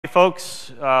Hey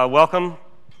folks, welcome.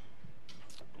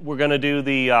 We're going to do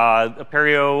the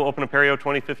Apereo, Open Apereo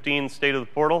 2015 State of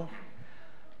the Portal.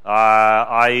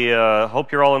 I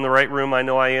hope you're all in the right room. I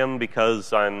know I am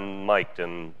because I'm mic'd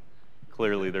and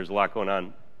clearly there's a lot going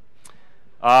on.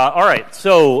 All right,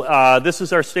 so this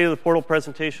is our State of the Portal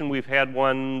presentation. We've had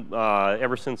one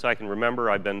ever since I can remember.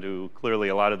 I've been to clearly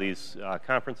a lot of these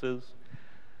conferences.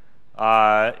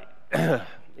 And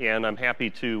I'm happy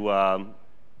to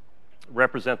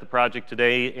represent the project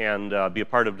today and be a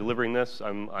part of delivering this.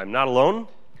 I'm not alone.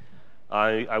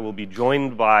 I will be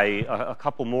joined by a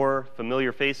couple more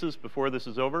familiar faces before this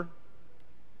is over.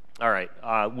 All right,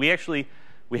 we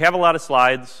have a lot of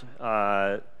slides,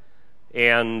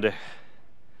 and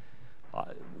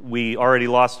we already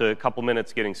lost a couple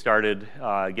minutes getting started,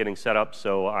 getting set up,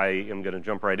 so I am going to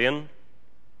jump right in.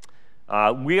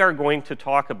 We are going to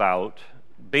talk about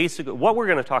basically, what we're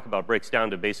going to talk about breaks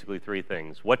down to basically three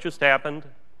things. What just happened,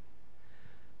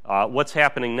 what's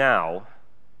happening now,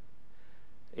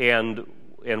 and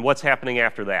what's happening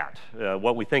after that,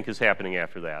 what we think is happening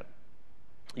after that.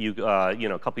 You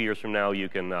know, a couple years from now, you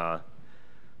can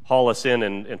haul us in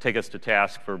and take us to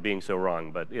task for being so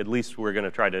wrong, but at least we're going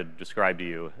to try to describe to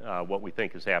you what we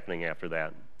think is happening after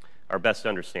that, our best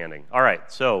understanding. All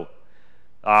right, so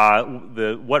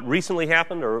what recently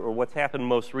happened, or what's happened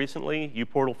most recently,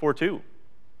 uPortal 4.2.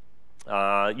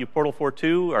 uPortal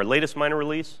 4.2, our latest minor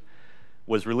release,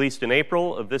 was released in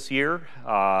April of this year,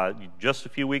 just a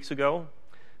few weeks ago.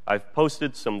 I've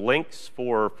posted some links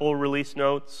for full release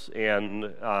notes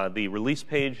and the release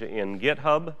page in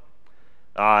GitHub.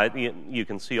 You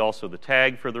can see also the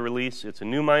tag for the release. It's a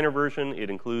new minor version.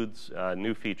 It includes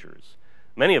new features,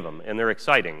 many of them, and they're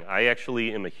exciting. I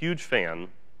actually am a huge fan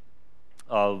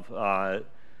of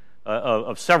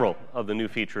several of the new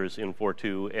features in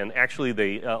 4.2, and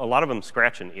actually a lot of them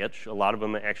scratch an itch. A lot of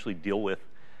them actually deal with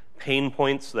pain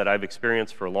points that I've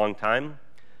experienced for a long time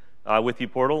with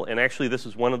uPortal, and actually this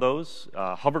is one of those.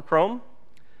 Hover Chrome.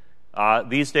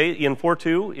 These days, in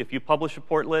 4.2, if you publish a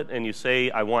portlet and you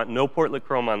say, I want no portlet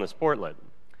Chrome on this portlet,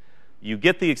 you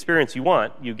get the experience you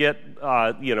want. You get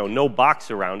no box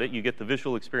around it. You get the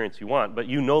visual experience you want, but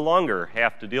you no longer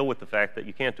have to deal with the fact that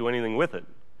you can't do anything with it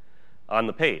on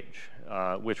the page,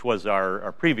 which was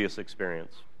our previous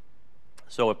experience.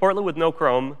 So a portlet with no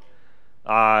Chrome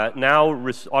now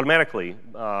automatically,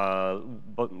 by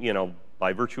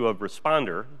virtue of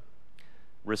Responder,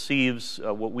 receives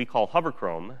what we call Hover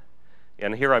Chrome.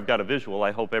 And here I've got a visual I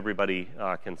hope everybody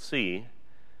can see.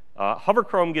 Hover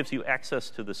Chrome gives you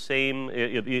access to the same,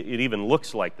 it even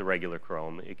looks like the regular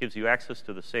Chrome. It gives you access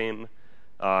to the same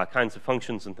kinds of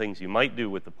functions and things you might do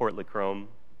with the portlet Chrome.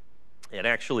 It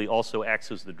actually also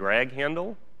acts as the drag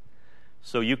handle.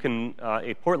 So you can,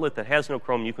 a portlet that has no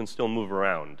Chrome, you can still move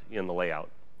around in the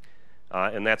layout.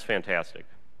 And that's fantastic.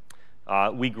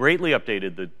 We greatly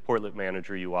updated the Portlet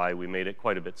Manager UI. We made it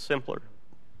quite a bit simpler.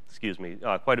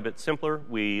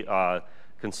 We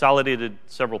consolidated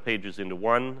several pages into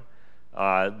one.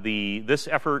 This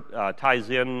effort ties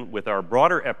in with our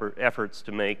broader efforts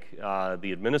to make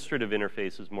the administrative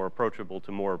interfaces more approachable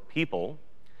to more people,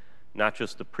 not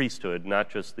just the priesthood, not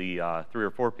just the 3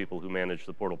 or 4 people who manage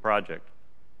the Portal project.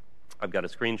 I've got a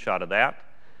screenshot of that.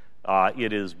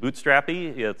 It is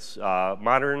bootstrappy, it's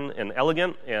modern and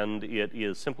elegant, and it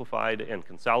is simplified and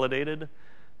consolidated.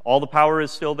 All the power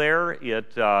is still there.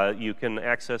 You can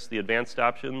access the advanced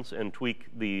options and tweak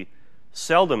the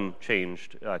seldom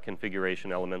changed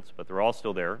configuration elements, but they're all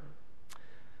still there.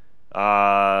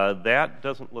 That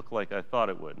doesn't look like I thought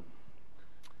it would.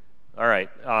 All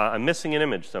right, I'm missing an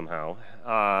image somehow.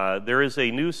 There is a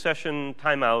new session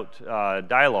timeout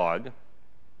dialog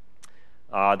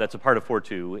that's a part of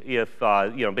 4.2. If,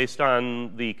 based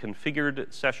on the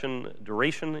configured session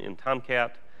duration in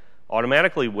Tomcat,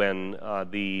 automatically when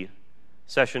the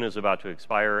session is about to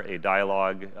expire, a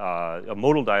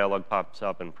modal dialog pops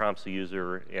up and prompts the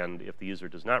user, and if the user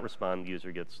does not respond, the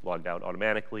user gets logged out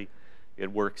automatically. It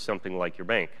works something like your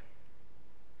bank.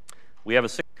 We have a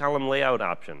 6-column layout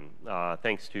option,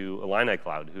 thanks to Illini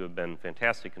Cloud, who have been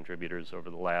fantastic contributors over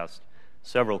the last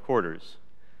several quarters.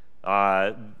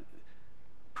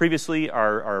 Previously,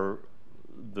 our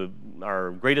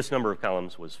greatest number of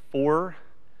columns was 4.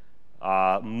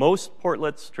 Most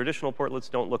portlets, traditional portlets,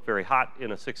 don't look very hot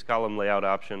in a 6-column layout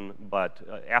option, but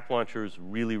app launchers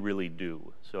really, really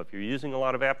do. So if you're using a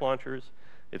lot of app launchers,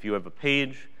 if you have a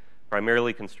page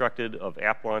primarily constructed of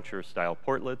app launcher style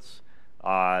portlets,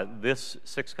 this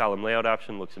 6-column layout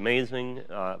option looks amazing,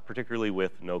 particularly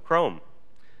with no Chrome.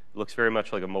 It looks very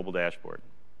much like a mobile dashboard.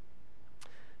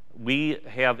 We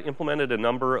have implemented a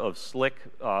number of slick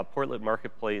Portlet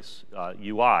Marketplace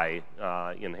UI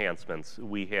enhancements.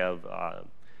 We have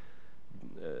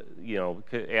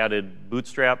added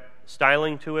bootstrap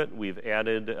styling to it. We've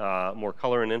added more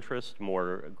color and interest,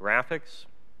 more graphics.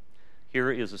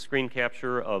 Here is a screen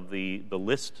capture of the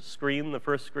list screen, the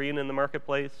first screen in the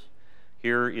marketplace.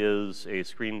 Here is a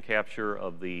screen capture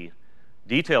of the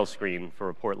detail screen for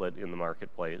a portlet in the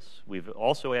marketplace. We've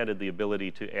also added the ability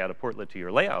to add a portlet to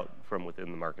your layout from within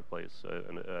the marketplace,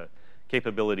 a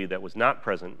capability that was not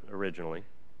present originally.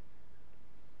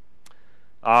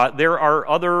 There are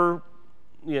other,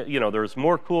 there's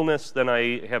more coolness than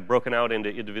I have broken out into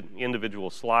individual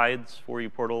slides for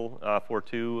uPortal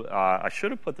 4.2. I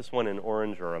should have put this one in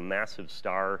orange or a massive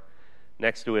star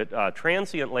next to it.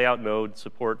 Transient layout mode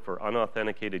support for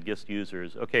unauthenticated GIST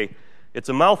users. Okay, it's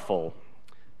a mouthful,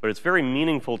 but it's very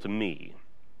meaningful to me.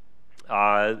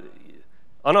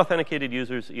 Unauthenticated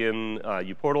users in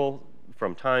uPortal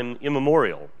from time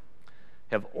immemorial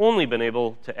have only been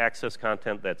able to access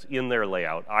content that's in their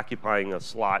layout, occupying a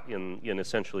slot in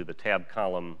essentially the tab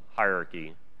column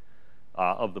hierarchy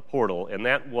of the portal. And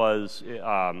that was,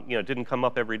 didn't come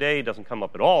up every day, doesn't come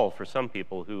up at all for some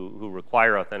people who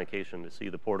require authentication to see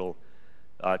the portal,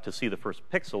 to see the first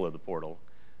pixel of the portal.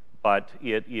 But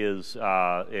it is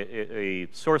a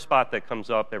sore spot that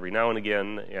comes up every now and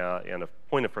again, and a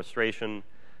point of frustration.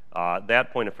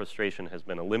 That point of frustration has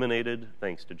been eliminated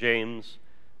thanks to James.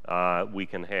 We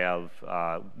can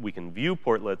view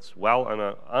portlets while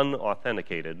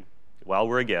unauthenticated, while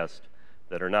we're a guest,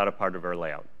 that are not a part of our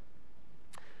layout.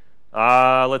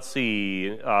 Let's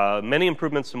see. Many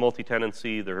improvements to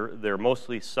multi-tenancy. They're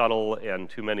mostly subtle and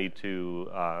too many to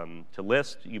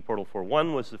list. uPortal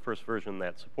 4.1 was the first version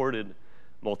that supported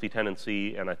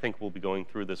multi-tenancy, and I think we'll be going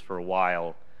through this for a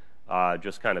while,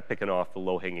 just kind of picking off the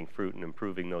low-hanging fruit and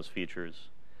improving those features.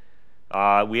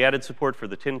 We added support for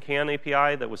the Tincan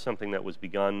API. That was something that was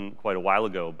begun quite a while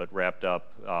ago, but wrapped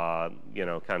up,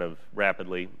 kind of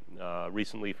rapidly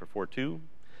recently for 4.2.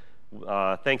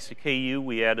 Thanks to KU,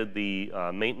 we added the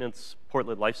maintenance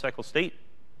portlet lifecycle state.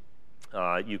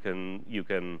 You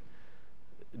can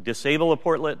disable a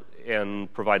portlet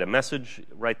and provide a message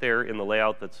right there in the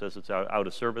layout that says it's out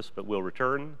of service but will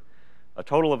return. A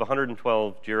total of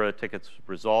 112 JIRA tickets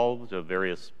resolved of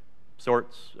various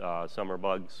sorts. Some are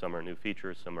bugs, some are new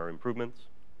features, some are improvements.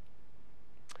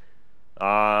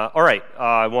 All right,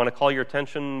 I want to call your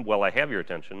attention, well, I have your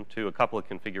attention, to a couple of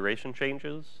configuration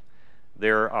changes.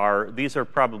 These are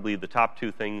probably the top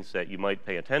two things that you might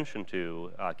pay attention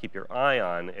to, keep your eye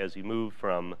on as you move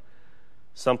from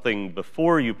something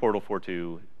before uPortal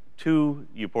 4.2 to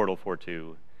uPortal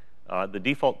 4.2. The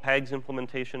default PAGS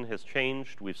implementation has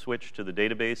changed. We've switched to the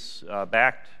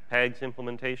database-backed PAGS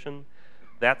implementation.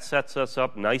 That sets us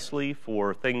up nicely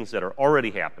for things that are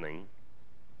already happening,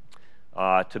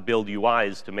 to build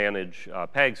UIs to manage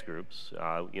PAGS groups.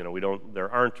 There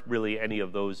aren't really any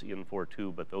of those in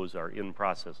 4.2, but those are in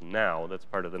process now. That's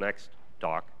part of the next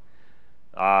talk.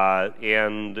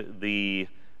 And the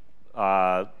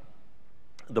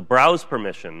browse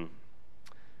permission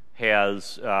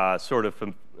has sort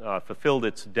of fulfilled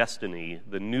its destiny.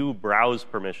 The new browse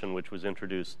permission, which was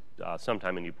introduced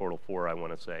sometime in uPortal 4, I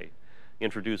want to say,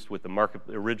 introduced with the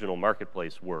original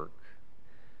marketplace work,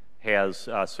 has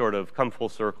sort of come full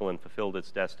circle and fulfilled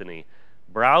its destiny.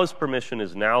 Browse permission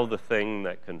is now the thing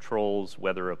that controls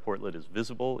whether a portlet is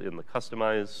visible in the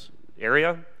customize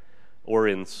area or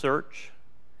in search.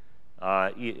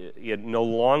 It no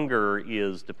longer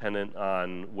is dependent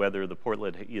on whether the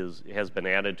portlet has been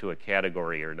added to a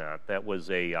category or not. That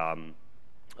was a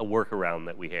workaround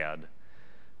that we had.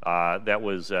 That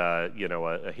was a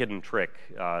hidden trick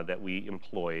that we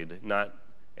employed, not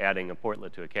adding a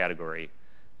portlet to a category.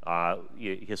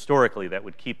 Historically, that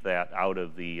would keep that out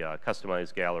of the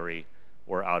customized gallery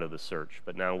or out of the search,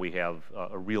 but now we have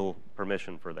a real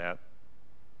permission for that.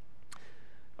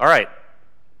 All right,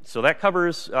 so that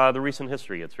covers the recent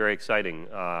history. It's very exciting.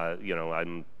 I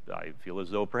feel as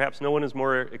though perhaps no one is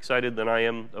more excited than I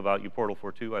am about uPortal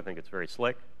 4.2. I think it's very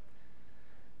slick.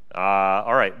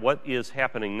 All right, what is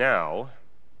happening now?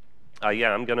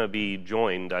 I'm going to be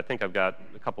joined. I think I've got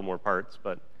a couple more parts,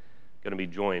 but going to be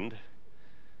joined.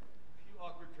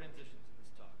 Awkward transitions in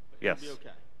this talk, but yes. It'll be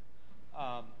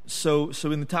okay.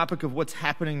 So in the topic of what's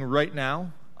happening right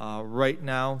now,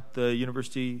 the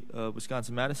University of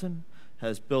Wisconsin-Madison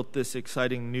has built this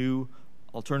exciting new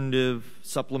alternative,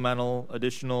 supplemental,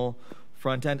 additional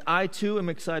front end. I, too, am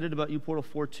excited about uPortal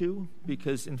 4.2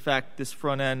 because, in fact, this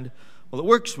front end, well, it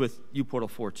works with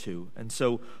uPortal 4.2. And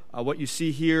so what you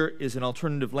see here is an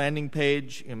alternative landing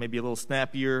page, maybe a little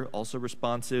snappier, also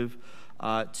responsive.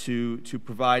 to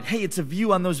provide, hey, it's a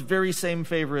view on those very same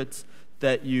favorites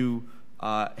that you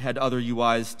had other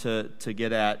UIs to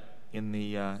get at in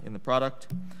the product.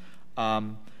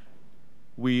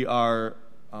 We are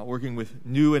working with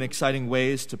new and exciting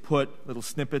ways to put little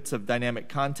snippets of dynamic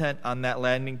content on that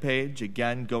landing page.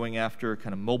 Again, going after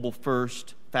kind of mobile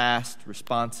first, fast,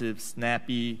 responsive,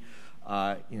 snappy,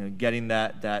 getting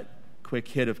that quick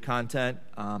hit of content.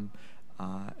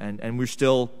 And we're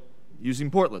still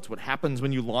using portlets. What happens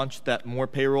when you launch that more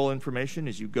payroll information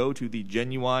is you go to the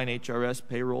genuine HRS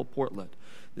payroll portlet.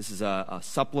 This is a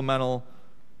supplemental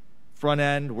front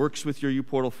end, works with your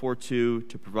uPortal 4.2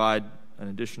 to provide an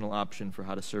additional option for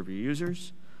how to serve your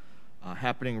users.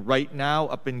 Happening right now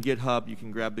up in GitHub. You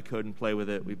can grab the code and play with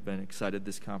it. We've been excited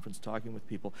this conference talking with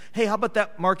people. Hey, how about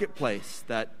that marketplace,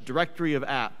 that directory of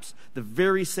apps, the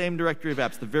very same directory of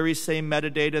apps, the very same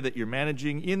metadata that you're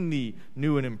managing in the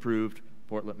new and improved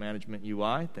Portlet Management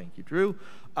UI. Thank you, Drew.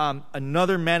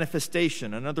 Another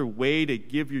manifestation, another way to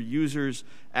give your users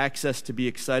access to be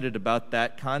excited about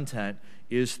that content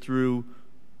is through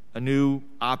a new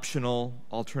optional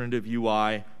alternative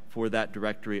UI for that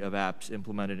directory of apps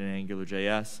implemented in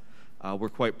AngularJS. We're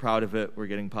quite proud of it. We're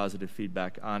getting positive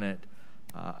feedback on it.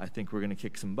 I think we're going to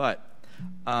kick some butt.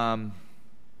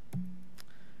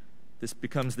 This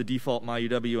becomes the default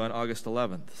MyUW on August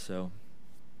 11th, so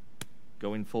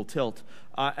going full tilt.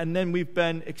 And then we've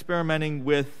been experimenting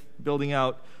with building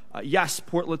out, yes,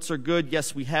 portlets are good.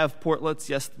 Yes, we have portlets.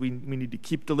 Yes, we need to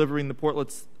keep delivering the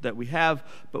portlets that we have,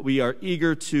 but we are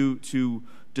eager to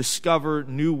discover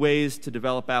new ways to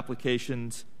develop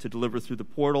applications to deliver through the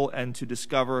portal and to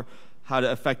discover how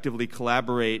to effectively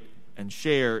collaborate and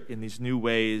share in these new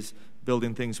ways,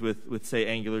 building things with say,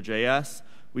 AngularJS.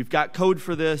 We've got code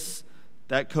for this.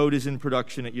 That code is in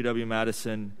production at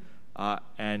UW-Madison.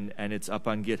 And it's up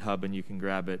on GitHub, and you can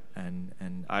grab it.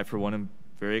 And I, for one, am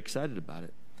very excited about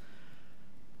it.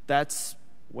 That's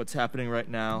what's happening right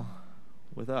now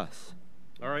with us.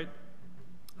 All right.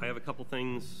 I have a couple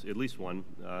things, at least one,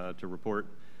 to report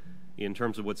in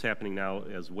terms of what's happening now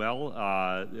as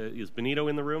well. Is Benito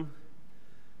in the room?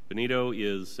 Benito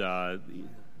is oh,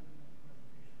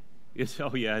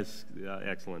 yeah,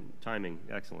 excellent. Timing,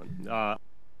 excellent.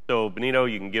 So Benito,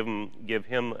 you can give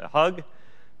him a hug,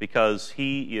 because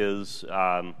he is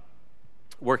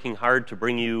working hard to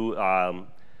bring you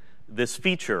this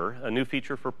feature, a new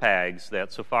feature for PAGs,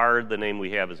 that so far the name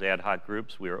we have is ad hoc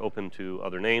groups. We are open to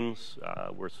other names.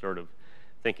 We're sort of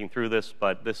thinking through this,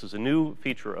 but this is a new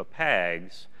feature of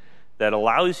PAGs that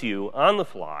allows you on the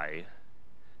fly,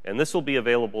 and this will be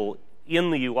available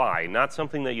in the UI, not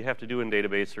something that you have to do in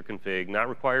database or config, not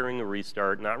requiring a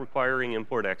restart, not requiring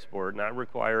import-export, not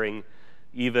requiring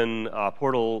even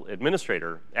portal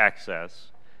administrator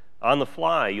access. On the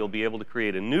fly, you'll be able to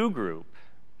create a new group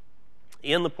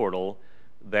in the portal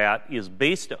that is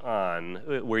based on,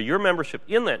 where your membership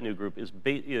in that new group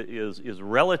is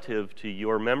relative to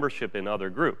your membership in other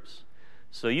groups.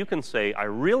 So you can say, I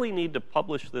really need to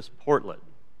publish this portlet,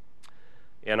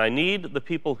 and I need the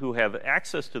people who have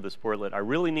access to this portlet, I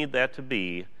really need that to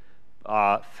be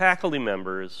faculty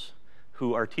members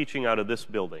who are teaching out of this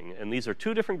building. And these are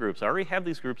two different groups. I already have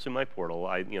these groups in my portal.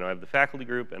 I have the faculty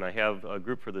group, and I have a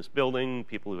group for this building,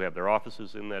 people who have their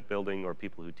offices in that building, or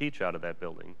people who teach out of that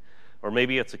building. Or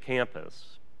maybe it's a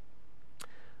campus.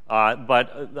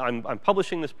 But I'm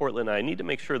publishing this portlet, and I need to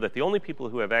make sure that the only people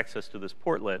who have access to this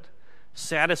portlet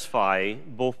satisfy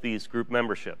both these group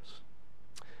memberships.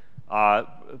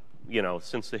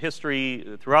 Since throughout the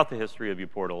history of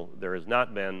uPortal, there has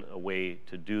not been a way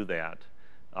to do that.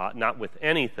 Not with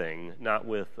anything, not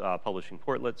with publishing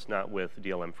portlets, not with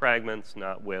DLM fragments,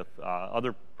 not with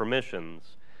other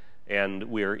permissions. And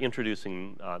we're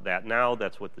introducing that now.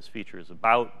 That's what this feature is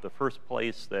about. The first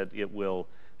place that it will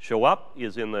show up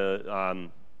is in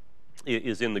the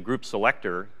group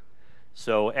selector.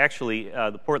 So actually,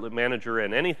 the Portlet Manager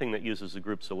and anything that uses the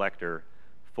group selector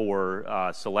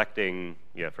for selecting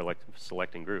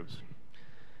groups.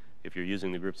 If you're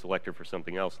using the group selector for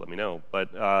something else, let me know.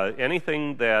 But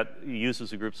anything that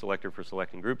uses a group selector for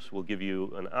selecting groups will give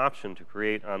you an option to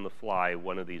create on the fly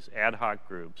one of these ad hoc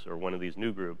groups or one of these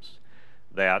new groups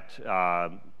that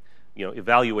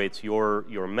evaluates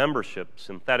your membership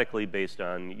synthetically based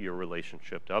on your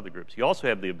relationship to other groups. You also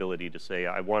have the ability to say,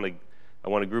 I want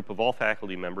a group of all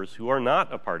faculty members who are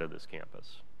not a part of this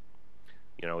campus.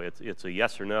 It's a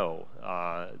yes or no,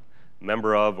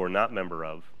 member of or not member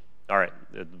of. All right,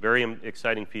 a very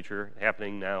exciting feature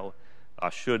happening now.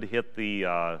 Should hit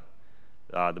the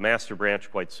master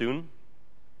branch quite soon.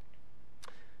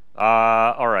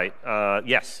 All right.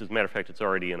 Yes, as a matter of fact, it's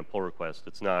already in a pull request.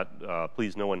 It's not,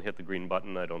 please no one hit the green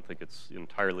button. I don't think it's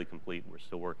entirely complete. We're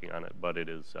still working on it, but it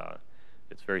is,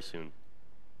 it's very soon.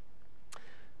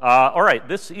 All right,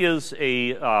 this is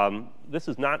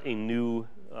not a new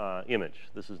image.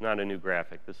 This is not a new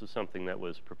graphic. This is something that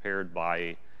was prepared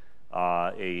by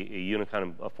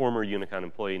a former Unicon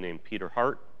employee named Peter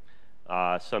Hart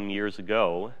some years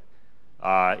ago.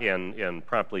 And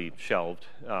promptly shelved,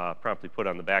 promptly put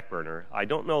on the back burner. I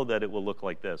don't know that it will look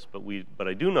like this, but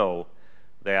I do know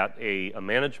that a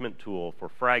management tool for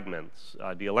fragments,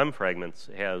 DLM fragments,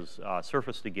 has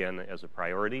surfaced again as a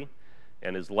priority,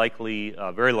 and is likely,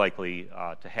 very likely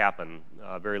to happen,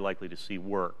 very likely to see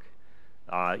work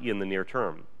in the near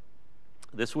term.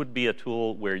 This would be a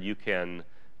tool where you can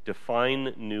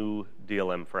define new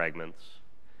DLM fragments,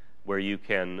 where you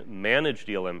can manage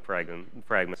DLM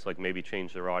fragments, like maybe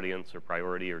change their audience or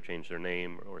priority or change their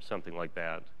name or something like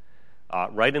that,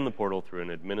 right in the portal through an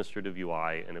administrative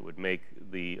UI, and it would make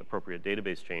the appropriate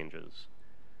database changes.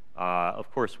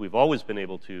 Of course, we've always been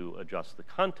able to adjust the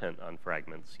content on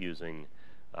fragments using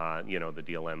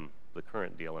the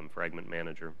current DLM fragment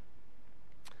manager.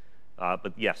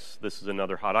 But yes, this is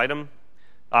another hot item.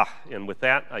 And with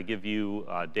that, I give you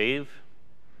Dave.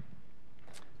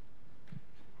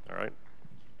 All right.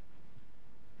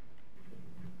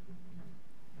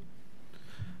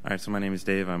 All right, so my name is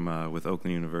Dave. I'm with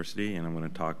Oakland University, and I'm going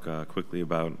to talk quickly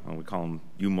about, we call them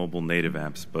uMobile native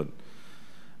apps, but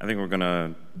I think we're going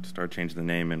to start changing the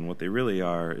name, and what they really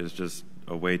are is just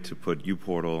a way to put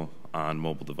uPortal on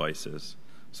mobile devices.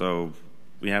 So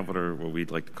we have what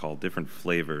we'd like to call different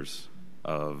flavors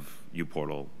of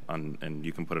uPortal, and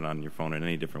you can put it on your phone in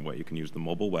any different way. You can use the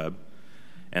mobile web,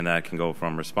 and that can go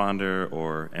from Responder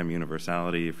or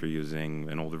mUniversality if you're using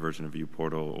an older version of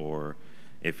uPortal, or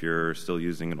if you're still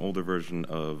using an older version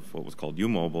of what was called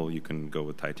uMobile, you can go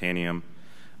with Titanium.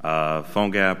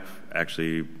 PhoneGap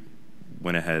actually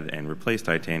went ahead and replaced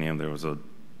Titanium. There was a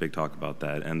big talk about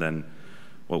that. And then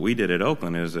what we did at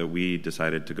Oakland is that we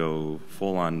decided to go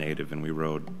full-on native, and we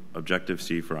wrote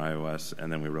Objective-C for iOS,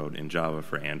 and then we wrote in Java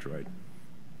for Android.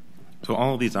 So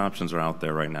all of these options are out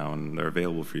there right now, and they're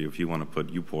available for you if you want to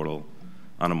put uPortal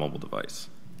on a mobile device.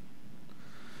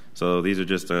 So these are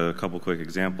just a couple quick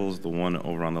examples. The one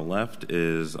over on the left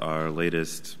is our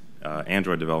latest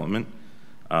Android development.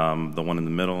 The one in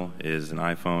the middle is an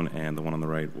iPhone, and the one on the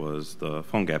right was the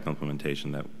PhoneGap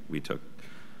implementation that we took.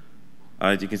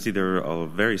 As you can see, they're all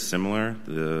very similar.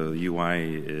 The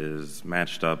UI is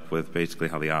matched up with basically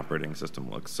how the operating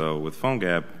system looks. So with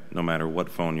PhoneGap, no matter what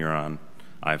phone you're on,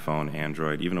 iPhone,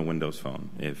 Android, even a Windows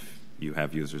phone, if you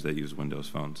have users that use Windows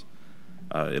phones,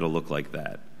 it'll look like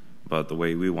that. But the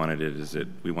way we wanted it is that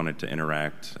we wanted to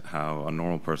interact how a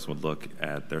normal person would look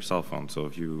at their cell phone. So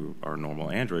if you are a normal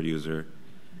Android user,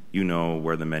 you know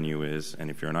where the menu is,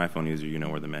 and if you're an iPhone user, you know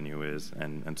where the menu is,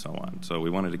 and so on. So we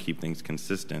wanted to keep things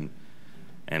consistent,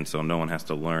 and so no one has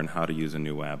to learn how to use a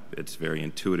new app. It's very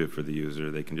intuitive for the user.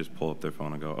 They can just pull up their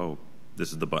phone and go, oh,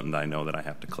 this is the button that I know that I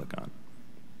have to click on.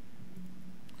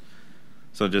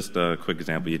 So just a quick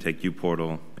example, you take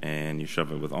uPortal and you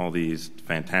shove it with all these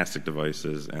fantastic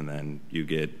devices, and then you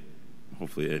get,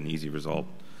 hopefully, an easy result.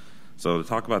 So to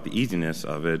talk about the easiness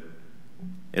of it,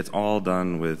 it's all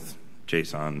done with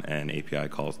JSON and API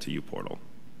calls to uPortal.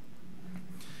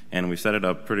 And we set it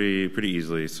up pretty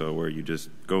easily, so where you just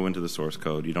go into the source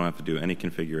code, you don't have to do any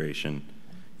configuration.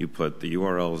 You put the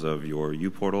URLs of your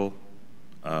uPortal,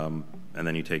 and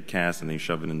then you take cast and then you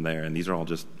shove it in there, and these are all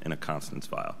just in a constants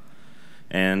file.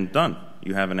 And done.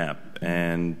 You have an app,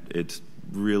 and it's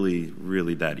really,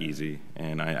 really that easy.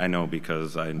 And I know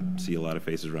because I see a lot of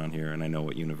faces around here, and I know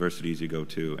what universities you go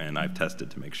to, and I've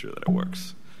tested to make sure that it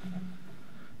works.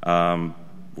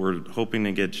 We're hoping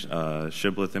to get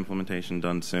Shibboleth implementation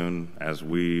done soon. As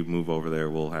we move over there,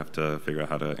 we'll have to figure out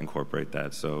how to incorporate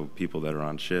that. So people that are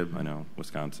on Shib, I know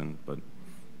Wisconsin, but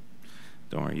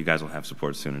don't worry, you guys will have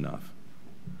support soon enough.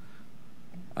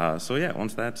 So yeah,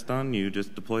 once that's done, you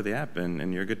just deploy the app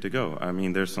and you're good to go. I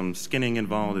mean, there's some skinning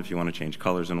involved if you want to change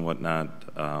colors and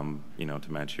whatnot,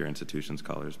 to match your institution's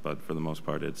colors. But for the most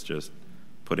part, it's just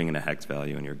putting in a hex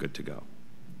value and you're good to go.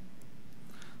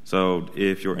 So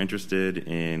if you're interested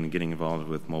in getting involved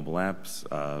with mobile apps,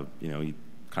 you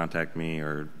contact me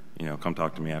or come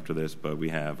talk to me after this. But we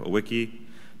have a wiki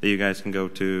that you guys can go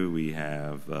to. We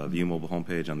have the uMobile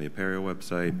homepage on the Apereo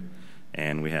website.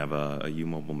 And we have a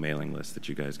uMobile mailing list that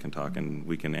you guys can talk, and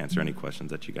we can answer any questions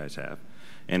that you guys have.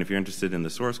 And if you're interested in the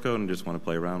source code and just want to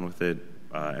play around with it,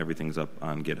 everything's up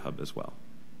on GitHub as well.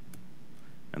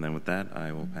 And then with that,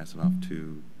 I will pass it off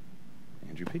to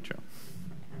Andrew Petro.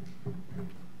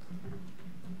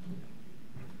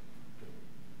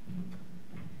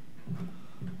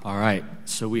 All right,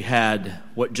 so we had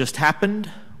what just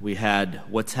happened, we had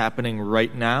what's happening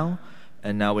right now,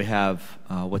 and now we have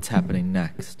what's happening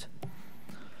next.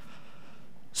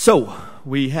 So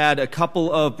we had a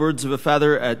couple of birds of a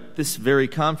feather at this very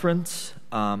conference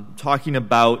talking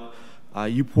about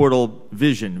uPortal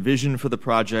vision for the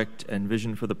project and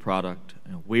vision for the product,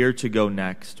 where to go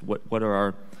next, what are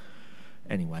our...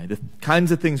 Anyway, the kinds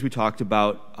of things we talked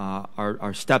about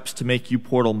are steps to make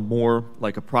uPortal more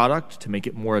like a product, to make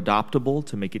it more adoptable,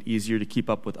 to make it easier to keep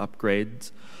up with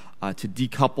upgrades, to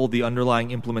decouple the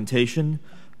underlying implementation,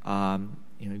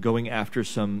 going after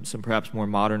some perhaps more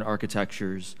modern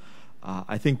architectures.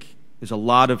 I think there's a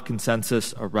lot of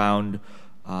consensus around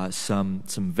some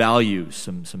value,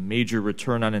 some major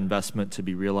return on investment to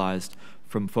be realized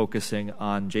from focusing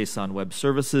on JSON web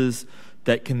services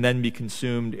that can then be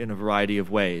consumed in a variety of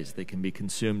ways. They can be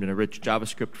consumed in a rich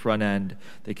JavaScript front end.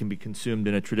 They can be consumed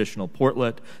in a traditional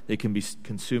portlet. They can be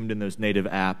consumed in those native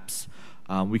apps.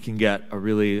 We can get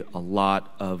a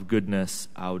lot of goodness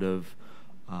out of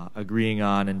agreeing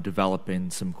on and developing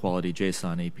some quality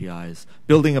JSON APIs,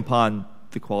 building upon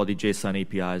the quality JSON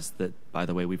APIs that, by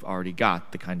the way, we've already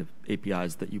got, the kind of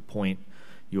APIs that you point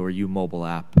your uMobile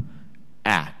app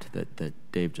at that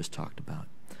Dave just talked about.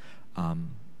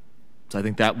 So I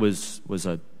think that was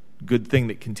a good thing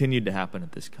that continued to happen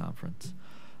at this conference.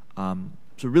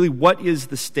 So really, what is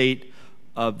the state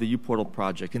of the uPortal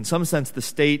project? In some sense, the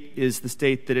state is the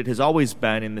state that it has always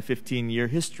been in the 15-year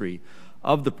history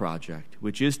of the project,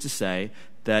 which is to say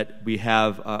that we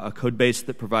have a code base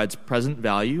that provides present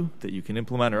value that you can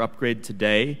implement or upgrade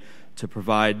today to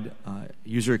provide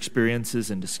user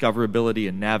experiences and discoverability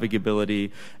and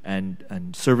navigability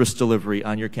and service delivery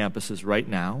on your campuses right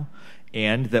now,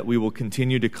 and that we will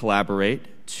continue to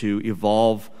collaborate to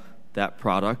evolve that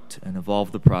product and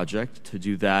evolve the project to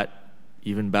do that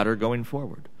even better going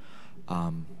forward.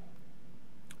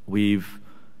 We've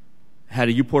had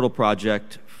a uPortal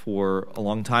project for a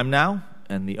long time now,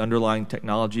 and the underlying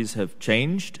technologies have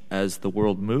changed as the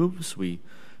world moves. We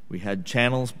had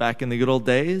channels back in the good old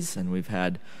days, and we've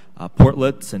had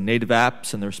portlets and native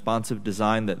apps and the responsive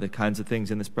design, the kinds of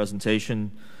things in this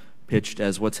presentation pitched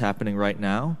as what's happening right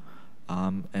now.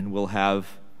 And we'll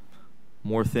have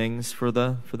more things for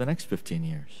the next 15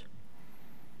 years.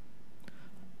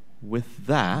 With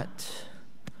that,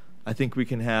 I think we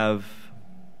can have,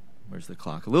 where's the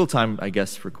clock? A little time, I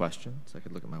guess, for questions. I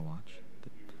could look at my watch.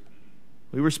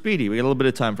 We were speedy. We got a little bit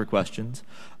of time for questions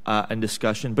and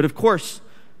discussion. But of course,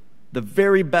 the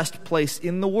very best place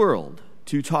in the world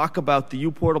to talk about the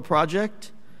uPortal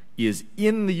project is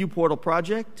in the uPortal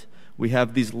project. We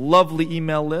have these lovely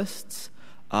email lists.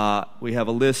 We have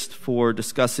a list for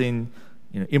discussing,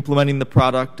 implementing the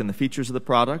product and the features of the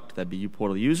product. That'd be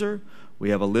uPortal user. We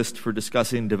have a list for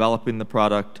discussing developing the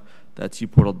product. That's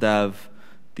uPortal dev.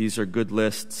 These are good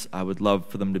lists. I would love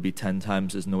for them to be 10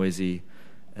 times as noisy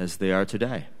as they are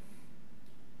today.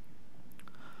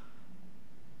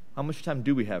 How much time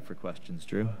do we have for questions,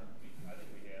 Drew? I think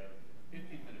we have 15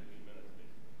 minutes.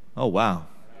 Oh, wow.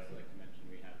 I'd also like to mention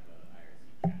we have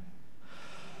IRC chat.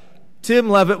 Tim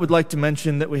Levitt would like to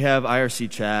mention that we have IRC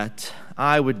chat.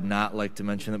 I would not like to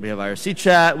mention that we have IRC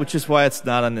chat, which is why it's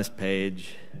not on this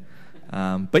page.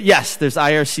 But yes, there's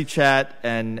IRC chat,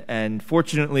 and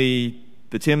fortunately,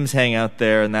 the Tims hang out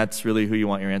there, and that's really who you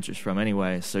want your answers from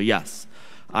anyway. So yes,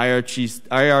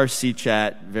 IRC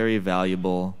chat, very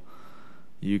valuable.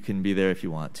 You can be there if you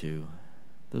want to.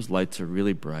 Those lights are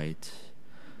really bright.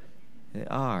 They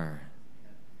are.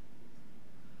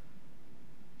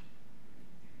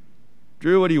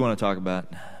 Drew, what do you want to talk about?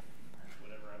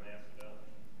 Whatever I'm asked about.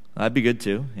 That'd be good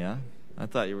too, yeah. I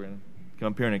thought you were going to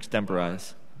come up here and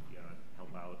extemporize. Yeah,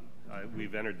 help out.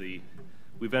 We've entered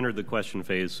the question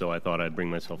phase, so I thought I'd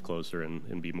bring myself closer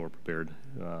and be more prepared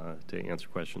to answer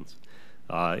questions.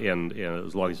 And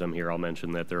as long as I'm here, I'll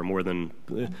mention that there are more than...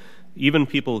 even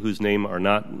people whose name are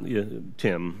not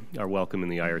Tim are welcome in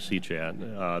the IRC chat.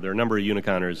 There are a number of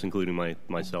Uniconers, including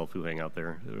myself, who hang out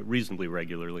there reasonably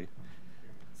regularly.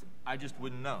 I just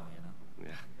wouldn't know,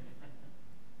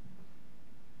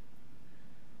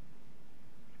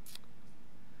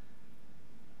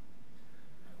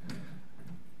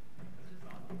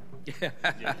 Yeah.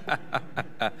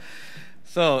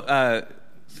 So,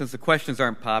 since the questions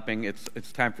aren't popping,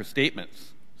 it's time for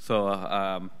statements. So,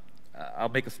 I'll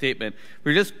make a statement.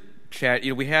 We just chat.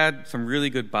 We had some really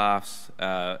good BOFs.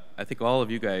 I think all of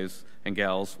you guys and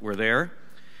gals were there,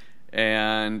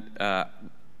 and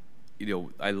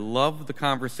I love the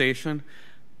conversation,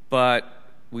 but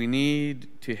we need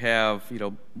to have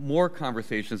more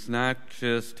conversations, not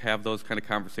just have those kind of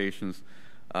conversations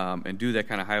and do that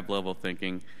kind of high level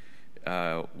thinking.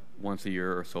 once a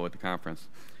year or so at the conference.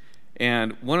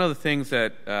 And one of the things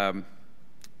that a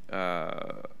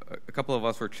couple of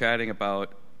us were chatting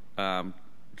about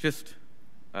just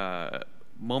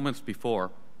moments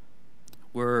before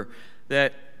were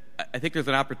that I think there's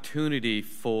an opportunity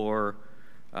for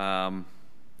the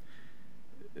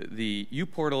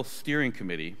uPortal steering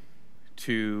committee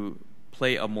to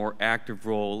play a more active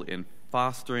role in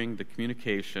fostering the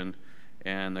communication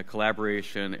and the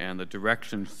collaboration and the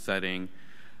direction setting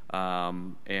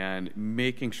and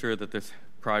making sure that this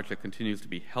project continues to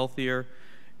be healthier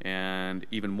and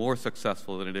even more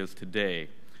successful than it is today.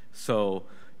 So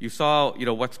you saw,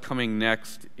 what's coming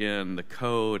next in the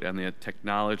code and the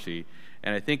technology,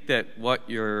 and I think that what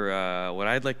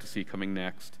I'd like to see coming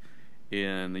next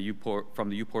in the from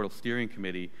the uPortal steering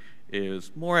committee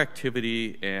is more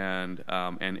activity and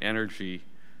energy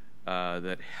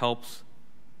that helps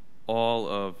all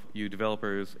of you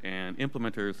developers and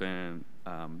implementers and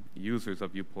users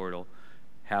of uPortal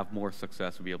have more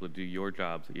success and be able to do your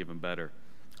jobs even better.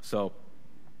 So,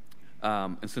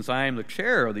 and since I am the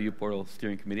chair of the uPortal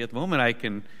steering committee, at the moment I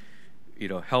can,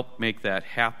 help make that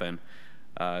happen.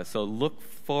 So look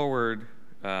forward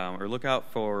or look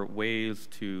out for ways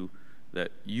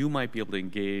that you might be able to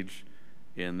engage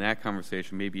in that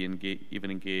conversation, maybe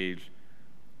even engage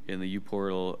in the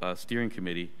uPortal steering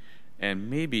committee, and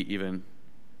maybe even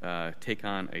take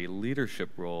on a leadership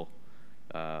role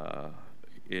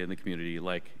in the community,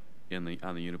 like on the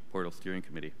uPortal steering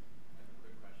committee.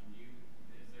 Quick question: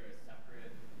 is there a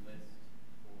separate list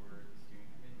for the steering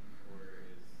committee, or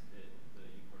is it the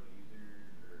uPortal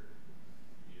users, or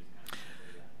you just kind of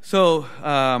say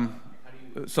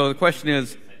that? So the question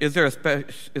is there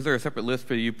a separate list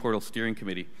for the uPortal steering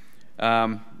committee?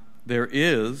 There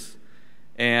is,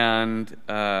 and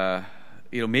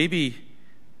maybe.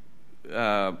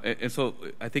 And so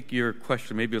I think your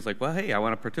question maybe was like, well, hey, I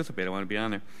want to participate. I want to be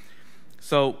on there.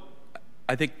 So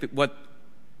I think that what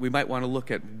we might want to look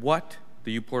at what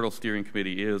the uPortal steering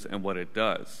committee is and what it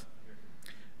does.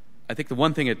 I think the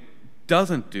one thing it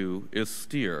doesn't do is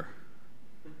steer.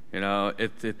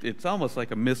 It's almost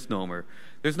like a misnomer.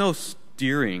 There's no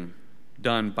steering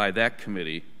done by that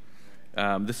committee.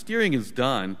 The steering is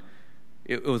done.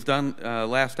 It was done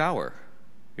last hour.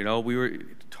 We were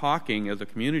talking as a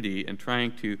community and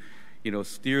trying to,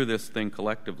 steer this thing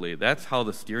collectively. That's how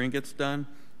the steering gets done.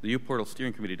 The uPortal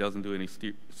steering committee doesn't do any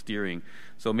steering.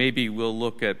 So maybe we'll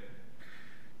look at,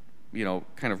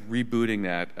 kind of rebooting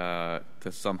that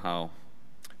to somehow.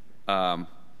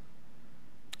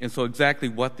 And so exactly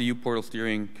what the uPortal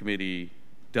steering committee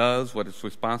does, what it's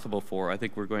responsible for, I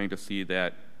think we're going to see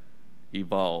that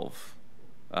evolve.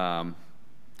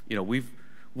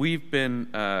 We've been...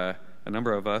 a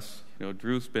number of us,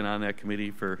 Drew's been on that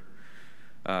committee for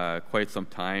quite some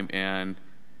time, and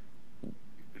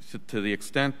to the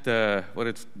extent what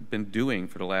it's been doing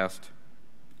for the last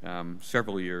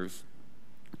several years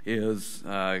is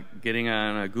getting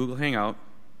on a Google Hangout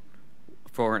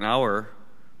for an hour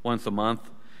once a month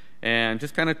and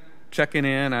just kind of checking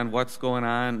in on what's going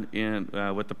on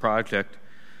with the project,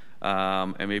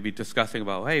 and maybe discussing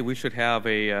about, hey, we should have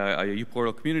a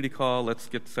uPortal community call. Let's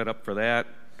get set up for that.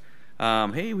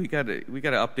 Hey, we got to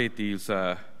update these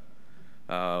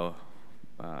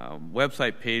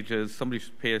website pages. Somebody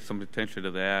should pay some attention to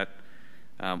that.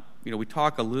 We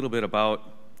talk a little bit about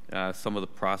some of the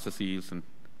processes and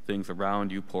things around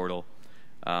uPortal.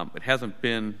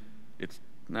 It's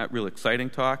not real exciting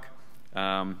talk,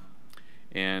 and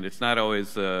it's not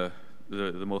always the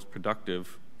most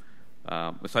productive.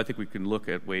 So I think we can look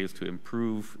at ways to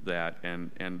improve that,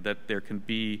 and that there can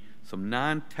be some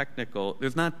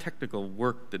there's non-technical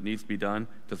work that needs to be done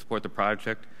to support the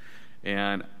project,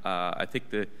 and I think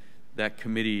that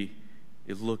committee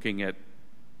is looking at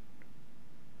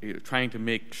trying to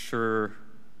make sure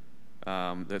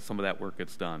that some of that work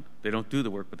gets done. They don't do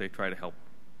the work, but they try to help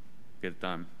get it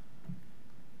done.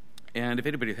 And if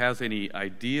anybody has any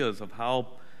ideas of how,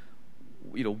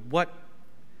 what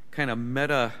kind of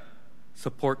meta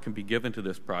support can be given to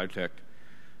this project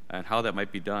and how that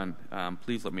might be done,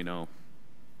 please let me know,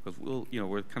 because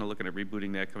we're kind of looking at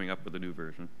rebooting that, coming up with a new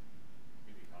version.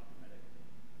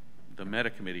 The meta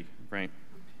committee, right?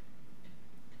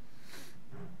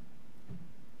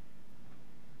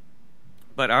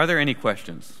 But are there any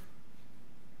questions?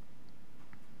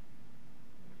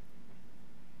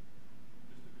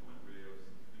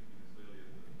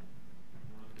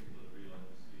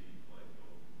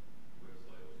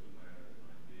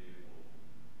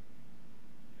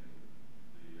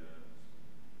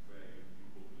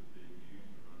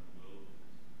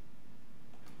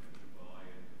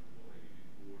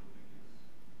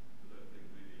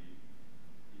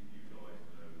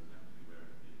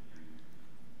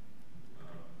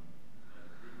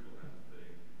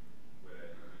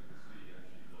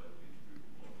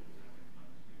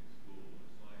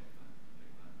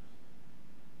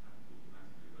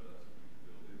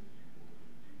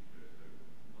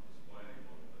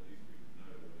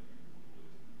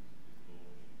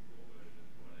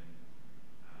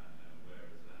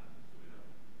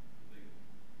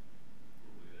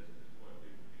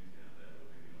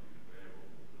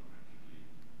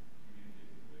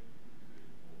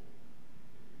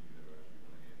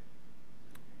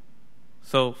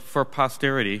 So for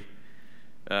posterity,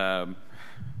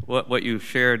 what you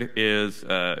shared is,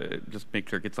 just make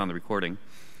sure it gets on the recording,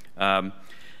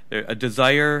 a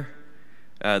desire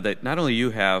that not only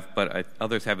you have, but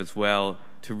others have as well,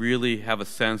 to really have a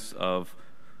sense of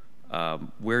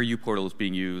where uPortal is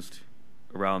being used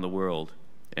around the world.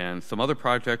 And some other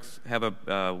projects have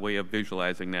a way of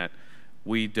visualizing that.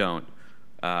 We don't.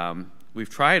 We've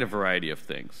tried a variety of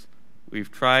things. We've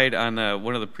tried on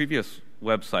one of the previous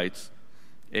websites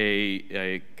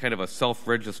a kind of a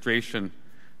self-registration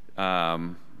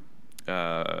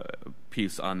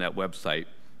piece on that website.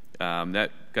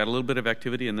 That got a little bit of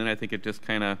activity, and then I think it just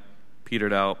kind of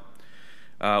petered out.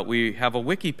 We have a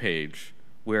wiki page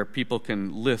where people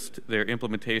can list their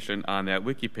implementation on that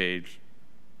wiki page.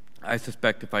 I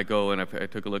suspect if I go and if I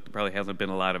took a look, there probably hasn't been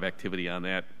a lot of activity on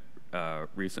that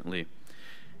recently.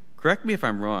 Correct me if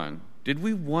I'm wrong. Did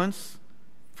we once,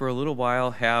 for a little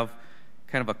while, have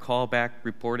kind of a callback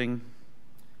reporting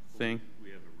thing?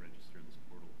 We have a register this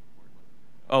portal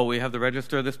portlet. Oh, we have the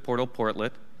register this portal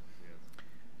portlet.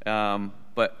 Yes.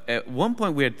 But at one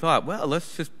point we had thought, well,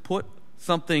 let's just put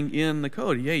something in the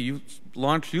code. Yeah, you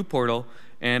launch uPortal,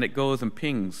 and it goes and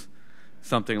pings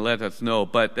something, let us know.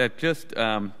 But that just,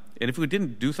 and if we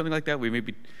didn't do something like that,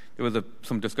 there was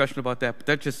some discussion about that, but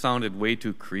that just sounded way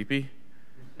too creepy.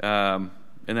 And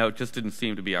that just didn't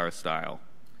seem to be our style.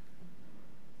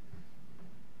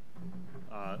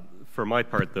 For my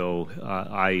part, though,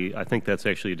 I think that's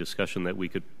actually a discussion that we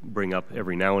could bring up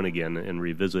every now and again and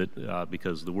revisit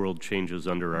because the world changes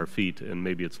under our feet, and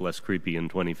maybe it's less creepy in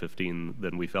 2015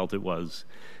 than we felt it was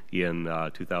in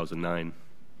 2009.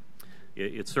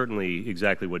 It's certainly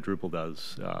exactly what Drupal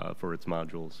does for its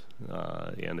modules,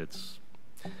 and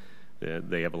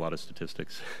they have a lot of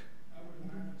statistics. I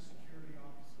would imagine security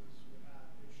offices would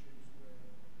have issues with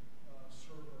a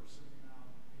server sitting out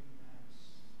in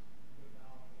Max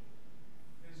without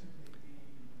physically being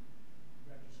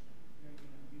registered.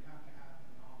 You'd have to have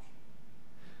an option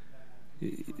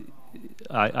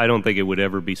that I don't think it would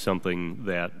ever be something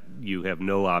that you have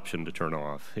no option to turn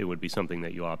off. It would be something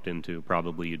that you opt into.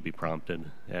 Probably you'd be prompted,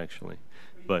 actually.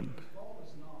 But the default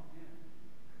is not in.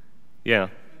 yeah.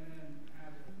 And then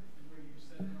have it where you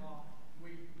set it off,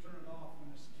 where you turn it off when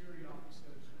the security office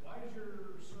goes, why is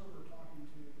your server talking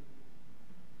to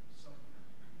something?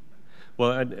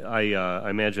 Well, I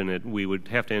imagine we would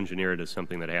have to engineer it as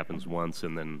something that happens once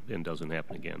and doesn't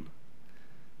happen again.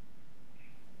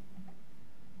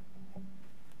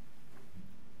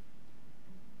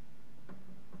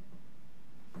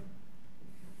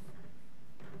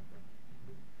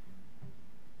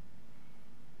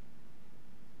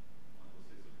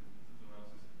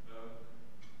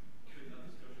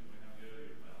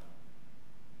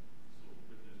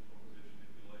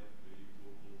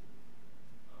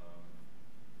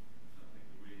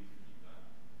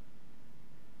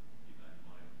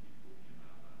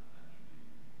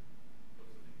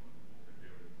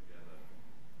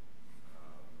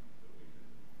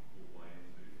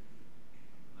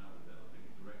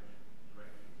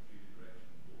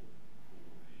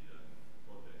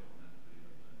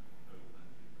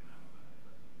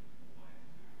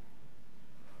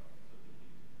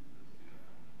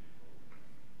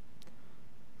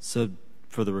 So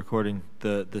for the recording,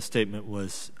 the statement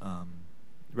was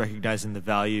recognizing the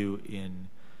value in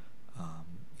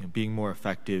being more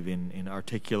effective in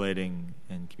articulating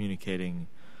and communicating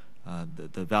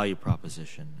the value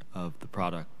proposition of the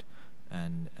product,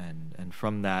 and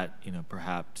from that,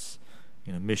 perhaps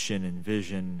mission and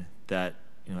vision that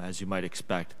as you might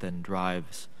expect then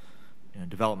drives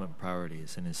development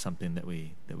priorities, and is something that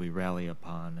we rally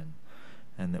upon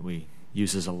and that we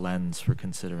use as a lens for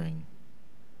considering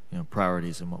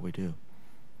priorities in what we do,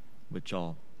 which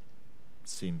all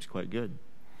seems quite good.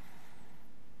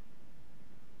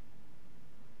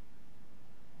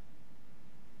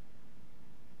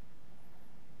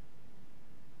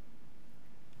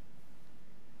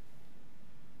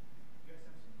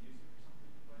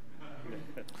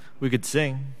 We could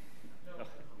sing.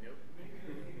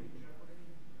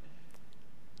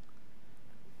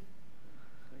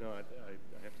 No, I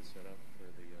have to set up for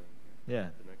the Yeah.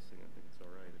 the next thing. I think it's all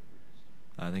right if we just.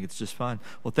 I think it's just fine.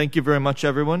 Well, thank you very much,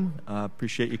 everyone.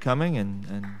 Appreciate you coming,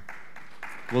 and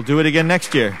we'll do it again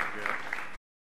next year.